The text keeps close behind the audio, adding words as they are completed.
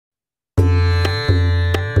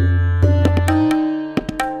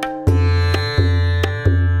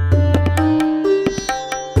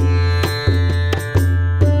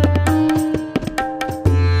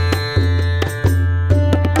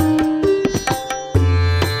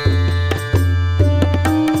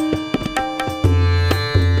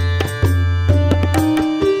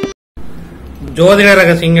ஜோதிட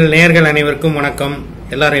ரகசியங்கள் நேயர்கள் அனைவருக்கும் வணக்கம்.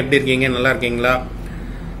 எல்லாரும் எப்படி இருக்கீங்க? நல்லா இருக்கீங்களா?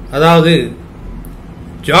 அதாவது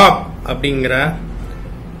ஜாப் அப்படிங்கிற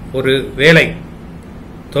ஒரு வேலை,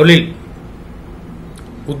 தொழில்,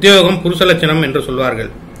 உத்தியோகம் புருஷ லட்சணம் என்று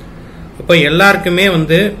சொல்வார்கள். அப்ப எல்லாருக்குமே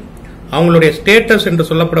அவங்களுடைய ஸ்டேட்டஸ் என்று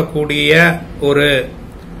சொல்லப்படக்கூடிய ஒரு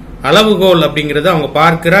அளவுகோல் அப்படிங்கிறது அவங்க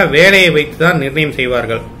பார்க்கிற வேலையை வைத்து தான் நிர்ணயம்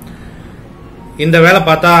செய்வார்கள். இந்த வேலை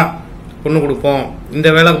பார்த்தா பொண்ணு கொடுப்போம், இந்த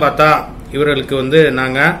வேலை பார்த்தா இவர்களுக்கு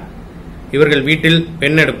இவர்கள் வீட்டில்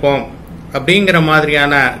பெண் எடுப்போம் அப்படிங்கிற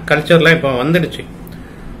மாதிரியான கல்ச்சர்லாம் இப்போ வந்துடுச்சு.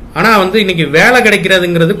 ஆனால் இன்னைக்கு வேலை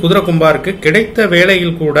கிடைக்கிறதுங்கிறது குதிரை கும்பா இருக்கு. கிடைத்த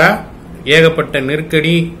வேலையில் கூட ஏகப்பட்ட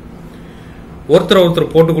நெருக்கடி,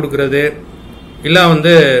 ஒருத்தர் போட்டு கொடுக்கறது, இல்லை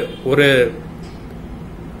ஒரு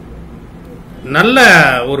நல்ல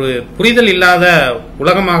ஒரு புரிதல் இல்லாத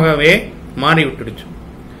உலகமாகவே மாறி விட்டுடுச்சு.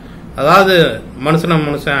 அதாவது மனுஷன்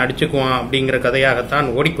அடிச்சுக்குவான் அப்படிங்கிற கதையாகத்தான்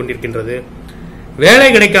ஓடிக்கொண்டிருக்கின்றது. வேலை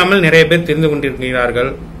கிடைக்காமல் நிறைய பேர் தெரிந்து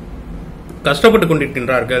கொண்டிருக்கிறார்கள், கஷ்டப்பட்டு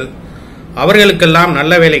கொண்டிருக்கின்றார்கள். அவர்களுக்கெல்லாம்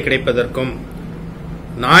நல்ல வேலை கிடைப்பதற்கும்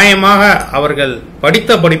நியாயமாக அவர்கள்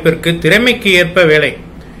படித்த படிப்பிற்கு திறமைக்கு ஏற்ப வேலை,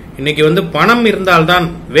 இன்னைக்கு பணம் இருந்தால்தான்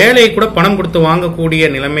வேலையை கூட பணம் கொடுத்து வாங்கக்கூடிய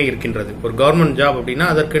நிலைமை இருக்கின்றது. ஒரு கவர்மெண்ட் ஜாப் அப்படின்னா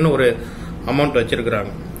அதற்குன்னு ஒரு அமௌண்ட்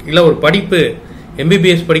வச்சிருக்கிறாங்க. இல்லை ஒரு படிப்பு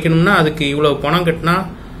MBBS படிக்கணும்னா அதுக்கு இவ்வளவு பணம் கட்டினா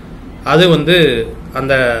அது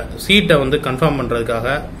அந்த சீட்டை கன்ஃபார்ம் பண்றதுக்காக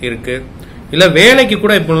இருக்கு. இல்லை வேலைக்கு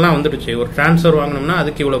கூட இப்பெல்லாம் வந்துடுச்சு. ஒரு டிரான்ஸ்ஃபர் வாங்கணும்னா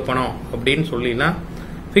அதுக்கு இவ்வளவு பணம் அப்படின்னு சொல்லிலாம்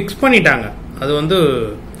ஃபிக்ஸ் பண்ணிட்டாங்க. அது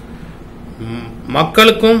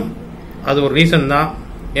மக்களுக்கும் அது ஒரு ரீசன் தான்.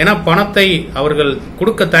 ஏன்னா பணத்தை அவர்கள்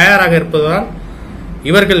கொடுக்க தயாராக இருப்பதால்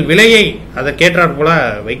இவர்கள் விலையை அதை கேட்டார் போல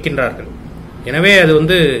வைக்கின்றார்கள். எனவே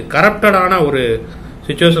அது கரப்டடான ஒரு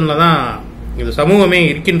சிச்சுவேஷன்ல தான் இது சமூகமே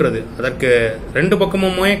இருக்கின்றது. அதற்கு ரெண்டு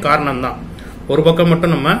பக்கமுமே காரணம் தான். ஒரு பக்கம்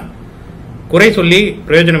மட்டும் நம்ம குறை சொல்லி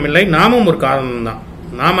பிரயோஜனம் இல்லை, நாமும் ஒரு காரணம் தான்.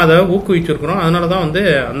 நாம் அதை ஊக்குவிச்சிருக்கிறோம். அதனாலதான்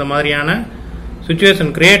அந்த மாதிரியான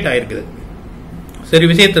சிச்சுவேஷன் கிரியேட் ஆயிருக்குது. சரி,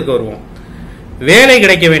 விஷயத்திற்கு வருவோம். வேலை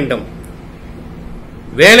கிடைக்க வேண்டும்.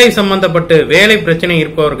 வேலை சம்பந்தப்பட்டு வேலை பிரச்சனை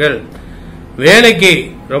இருப்பவர்கள், வேலைக்கு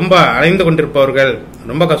ரொம்ப அலைந்து கொண்டிருப்பவர்கள்,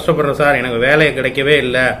 ரொம்ப கஷ்டப்படுற சார், எனக்கு வேலை கிடைக்கவே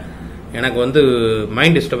இல்லை, எனக்கு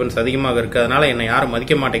மைண்ட் டிஸ்டர்பன்ஸ் அதிகமாக இருக்கு, அதனால என்னை யாரும்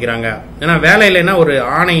மதிக்க மாட்டேங்கிறாங்க. ஏன்னா வேலை இல்லைன்னா ஒரு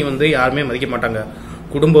ஆணை யாருமே மதிக்க மாட்டாங்க.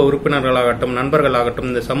 குடும்ப உறுப்பினர்களாகட்டும், நண்பர்களாகட்டும்,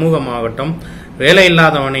 இந்த சமூகமாகட்டும், வேலை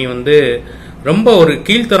இல்லாதவனை ரொம்ப ஒரு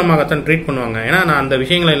கீழ்த்தரமாகத்தான் ட்ரீட் பண்ணுவாங்க. ஏன்னா நான் அந்த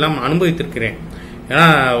விஷயங்களை எல்லாம் அனுபவித்திருக்கிறேன். ஏன்னா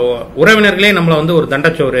உறவினர்களே நம்மளை ஒரு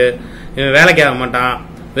தண்டச்சோறு, வேலைக்கு ஆக மாட்டான்,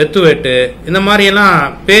 வெத்து வெட்டு, இந்த மாதிரி எல்லாம்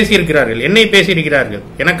பேசியிருக்கிறார்கள், என்னை பேசியிருக்கிறார்கள்.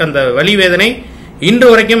 எனக்கு அந்த வலி வேதனை இன்று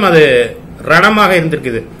வரைக்கும் அது ரணமாக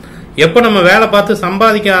இருந்திருக்குது. எப்ப நம்ம வேலை பார்த்து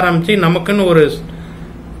சம்பாதிக்க ஆரம்பிச்சு நமக்குன்னு ஒரு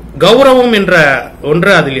கௌரவம் என்ற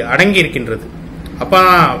ஒன்று அதில் அடங்கி இருக்கின்றது. அப்ப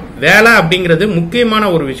வேலை அப்படிங்கிறது முக்கியமான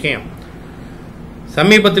ஒரு விஷயம்.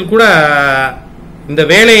 சமீபத்தில் கூட இந்த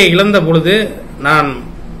வேலையை இழந்த பொழுது நான்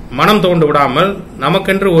மனம் தோண்டு விடாமல்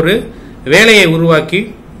நமக்கென்று ஒரு வேலையை உருவாக்கி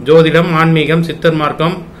ஜோதிடம், ஆன்மீகம், சித்தர்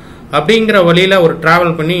மார்க்கம் அப்படிங்கிற வழியில ஒரு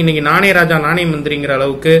டிராவல் பண்ணி இன்னைக்கு நானே ராஜா நானே மந்திரிங்கிற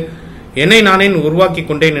அளவுக்கு என்னை நானே உருவாக்கி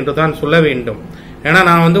கொண்டேன் என்று தான் சொல்ல வேண்டும். ஏன்னா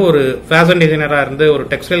நான் ஒரு ஃபேஷன் டிசைனராக இருந்து ஒரு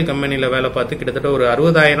டெக்ஸ்டைல் கம்பெனியில் வேலை பார்த்து கிட்டத்தட்ட ஒரு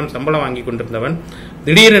 60,000 சம்பளம் வாங்கி கொண்டிருந்தவன்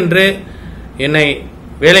திடீரென்று என்னை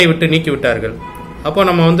வேலையை விட்டு நீக்கி விட்டார்கள். அப்போ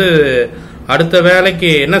நம்ம அடுத்த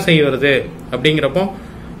வேலைக்கு என்ன செய்வது அப்படிங்கிறப்போ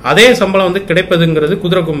அதே சம்பளம் கிடைப்பதுங்கிறது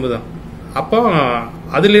குதிரை கொம்பு தான். அப்போ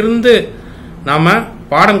அதிலிருந்து நாம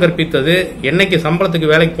பாடம் கற்பித்தது, என்னைக்கு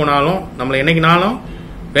சம்பளத்துக்கு வேலைக்கு போனாலும் நம்மளை என்னைக்குனாலும்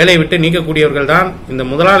வேலையை விட்டு நீக்கக்கூடியவர்கள் தான் இந்த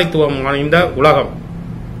முதலாளித்துவம் வாய்ந்த உலகம்.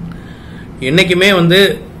 என்னைக்குமே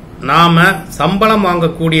நாம சம்பளம்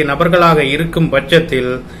வாங்கக்கூடிய நபர்களாக இருக்கும்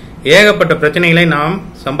பட்சத்தில் ஏகப்பட்ட பிரச்சனைகளை நாம்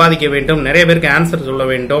சம்பாதிக்க வேண்டும். நிறைய பேருக்கு ஆன்சர் சொல்ல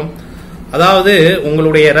வேண்டும். அதாவது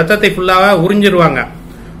உங்களுடைய ரத்தத்தை ஃபுல்லாக உறிஞ்சிருவாங்க.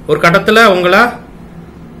 ஒரு கட்டத்துல உங்களை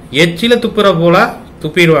எச்சில துப்புற போல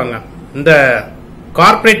துப்பிடுவாங்க. இந்த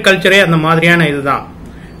கார்ப்பரேட் கல்ச்சரே அந்த மாதிரியான இதுதான்.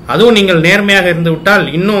 அதுவும் நீங்கள் நேர்மையாக இருந்து விட்டால்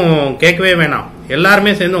இன்னும் கேட்கவே வேணாம்.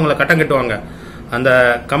 எல்லாருமே சேர்ந்து உங்களை கட்டம் கட்டுவாங்க. அந்த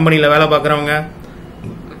கம்பெனியில வேலை பார்க்கறவங்க,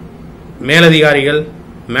 மேலதிகாரிகள்,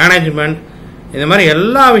 மேனேஜ்மெண்ட், இந்த மாதிரி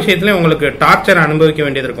எல்லா விஷயத்திலையும் உங்களுக்கு டார்ச்சர் அனுபவிக்க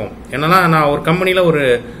வேண்டியது இருக்கும். என்னன்னா நான் ஒரு கம்பெனியில ஒரு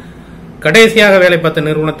கடைசியாக வேலை பார்த்த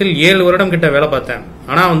நிறுவனத்தில் 7 வருடம் கிட்ட வேலை பார்த்தேன்.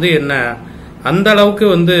 ஆனா என்ன அந்த அளவுக்கு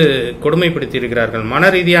கொடுமைப்படுத்தி இருக்கிறார்கள். மன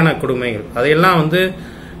ரீதியான கொடுமைகள், அதையெல்லாம்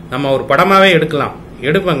நம்ம ஒரு படமாவே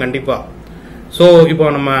எடுப்பேன் கண்டிப்பா. சோ இப்போ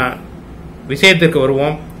நம்ம விஷயத்திற்கு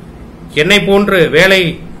வருவோம். என்னை போன்று வேலை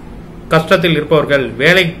கஷ்டத்தில் இருப்பவர்கள்,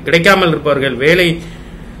 வேலை கிடைக்காமல் இருப்பவர்கள், வேலை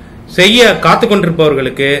செய்ய காத்து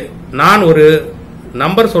கொண்டிருப்பவர்களுக்கு நான் ஒரு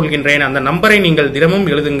நம்பர் சொல்கின்றேன். அந்த நம்பரை நீங்கள் தினமும்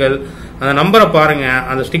எழுதுங்கள். அந்த நம்பரை பாருங்க,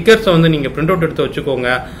 அந்த ஸ்டிக்கர்ஸை நீங்க பிரிண்ட் அவுட் எடுத்து வச்சுக்கோங்க.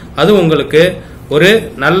 அது உங்களுக்கு ஒரு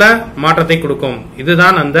நல்ல மாற்றத்தை கொடுக்கும்.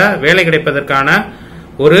 இதுதான் அந்த வேலை கிடைப்பதற்கான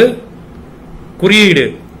ஒரு குறியீடு.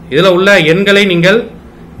 இதுல உள்ள எண்களை நீங்கள்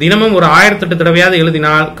தினமும் ஒரு 1008 தடவையாவது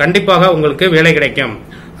எழுதினால் கண்டிப்பாக உங்களுக்கு வேலை கிடைக்கும்.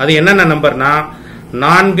 அது என்னென்ன நம்பர்னா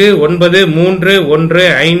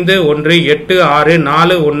 493151864141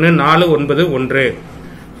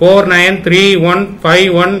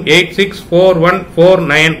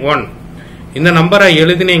 49315186414191. இந்த நம்பரை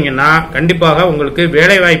எழுதினீங்கன்னா கண்டிப்பாக உங்களுக்கு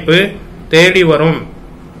வேலை வாய்ப்பு தேடி வரும்.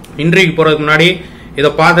 இன்றைக்கு போறதுக்கு முன்னாடி இதை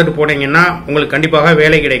பார்த்துட்டு போனீங்கன்னா உங்களுக்கு கண்டிப்பாக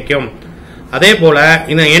வேலை கிடைக்கும். அதே போல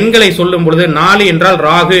இந்த எண்களை சொல்லும் பொழுது 4 என்றால்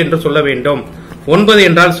ராகு என்று சொல்ல வேண்டும், 9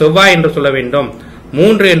 என்றால் செவ்வாய் என்று சொல்ல வேண்டும்,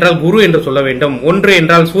 3 என்றால் குரு என்று சொல்ல வேண்டும், 1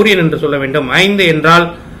 என்றால் சூரியன் என்று சொல்ல வேண்டும், 5 என்றால்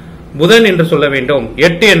புதன் என்று சொல்ல வேண்டும்,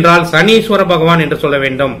 8 என்றால் சனீஸ்வர பகவான் என்று சொல்ல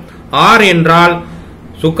வேண்டும், 6 என்றால்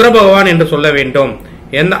சுக்கிர பகவான் என்று சொல்ல வேண்டும்.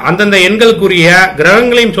 அந்தந்த எண்களுக்குரிய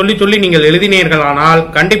கிரகங்களையும் சொல்லி சொல்லி நீங்கள் எழுதினீர்களானால்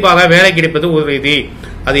கண்டிப்பாக வேலை கிடைப்பது உறுதி.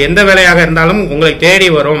 அது எந்த வேலையாக இருந்தாலும் உங்களை தேடி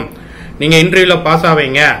வரும். நீங்க இன்டர்வியூல பாஸ்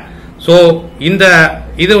ஆவீங்க. சோ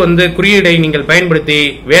இது குறியீடை நீங்கள் பயன்படுத்தி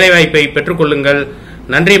வேலை வாய்ப்பை பெற்றுக்கொள்ளுங்கள்.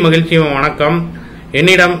 நன்றி, மகிழ்ச்சி, வணக்கம்.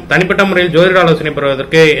 என்னிடம் தனிப்பட்ட முறையில் ஜோதிட ஆலோசனை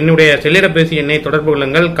பெறுவதற்கு என்னுடைய செல்லிடப்பேசி எண்ணை தொடர்பு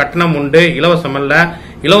கொள்ளுங்கள். கட்டணம் உண்டு, இலவசமல்ல.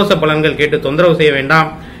 இலவச பலன்கள் கேட்டு தொந்தரவு செய்ய வேண்டாம்.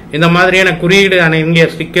 இந்த மாதிரியான குறியீடு அடங்கிய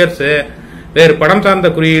ஸ்டிக்கர்ஸ், வேறு படம் சார்ந்த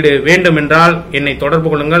குறியீடு வேண்டும் என்றால் என்னை தொடர்பு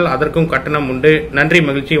கொள்ளுங்கள். அதற்கும் கட்டணம் உண்டு. நன்றி,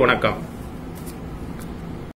 மகிழ்ச்சி, வணக்கம்.